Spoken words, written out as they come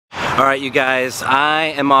Alright, you guys, I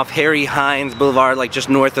am off Harry Hines Boulevard, like just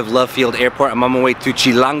north of Love Field Airport. I'm on my way to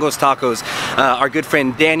Chilangos Tacos. Our good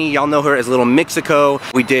friend Danny, y'all know her as Little Mexico.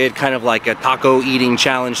 We did kind of like a taco eating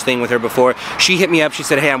challenge thing with her before. She hit me up, she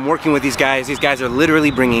said, hey, I'm working with these guys. These guys are literally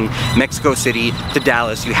bringing Mexico City to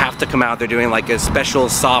Dallas. You have to come out. They're doing like a special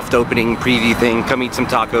soft opening preview thing. Come eat some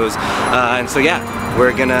tacos. And so yeah,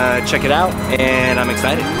 we're gonna check it out and I'm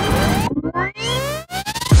excited.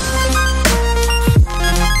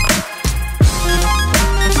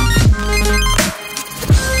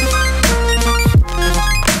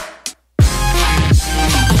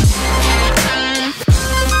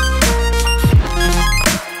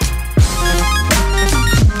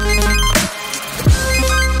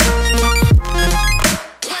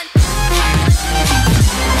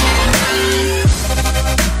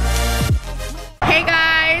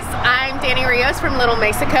 From Little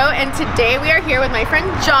Mexico, and today we are here with my friend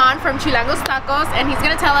John from Chilangos Tacos, and he's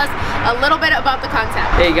gonna tell us a little bit about the concept.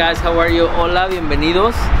 Hey guys, how are you? Hola,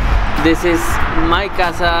 bienvenidos. This is my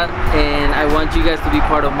casa and I want you guys to be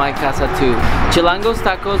part of my casa too. Chilangos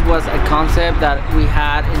Tacos was a concept that we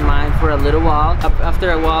had in mind for a little while. After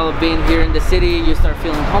a while of being here in the city, you start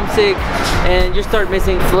feeling homesick and you start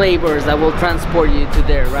missing flavors that will transport you to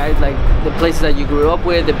there, right? Like the places that you grew up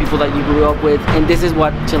with, the people that you grew up with, and this is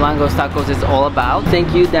what Chilangos Tacos is all about.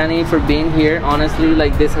 Thank you, Danny, for being here. Honestly,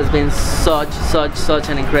 like this has been such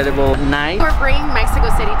an incredible night. We're bringing Mexico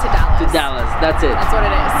City to Dallas. To Dallas, that's it. That's what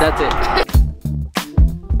it is. That's it.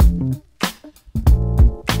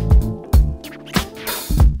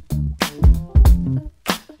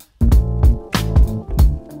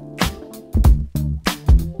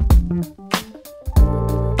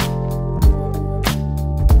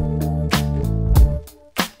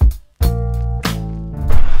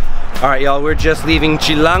 Alright y'all, we're just leaving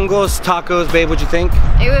Chilangos Tacos. Babe, what'd you think?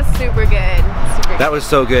 It was super good. That was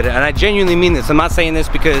so good, and I genuinely mean this. I'm not saying this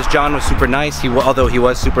because John was super nice. Although he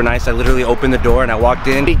was super nice, I literally opened the door and I walked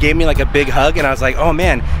in. He gave me like a big hug and I was like, oh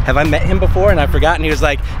man, have I met him before? And I forgot, and he was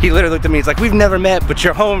like, he literally looked at me, he's like, we've never met, but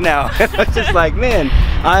you're home now. And I was just like, man,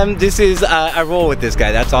 I roll with this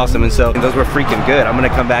guy. That's awesome. And so those were freaking good. I'm gonna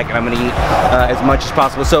come back and I'm gonna eat as much as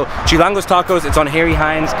possible. So Chilangos Tacos, it's on Harry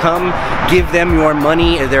Hines. Come give them your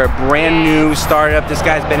money. They're a brand new startup. This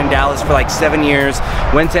guy's been in Dallas for like 7 years,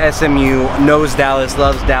 went to SMU, knows Dallas,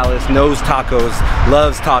 loves Dallas, knows tacos,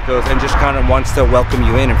 loves tacos, and just kind of wants to welcome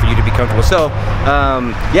you in and for you to be comfortable. So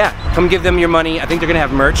yeah, come give them your money. I think they're gonna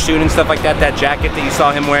have merch soon and stuff like that. That jacket that you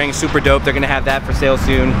saw him wearing is super dope. They're gonna have that for sale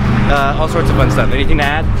soon. All sorts of fun stuff. Anything to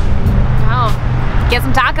add? No. Get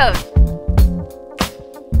some tacos.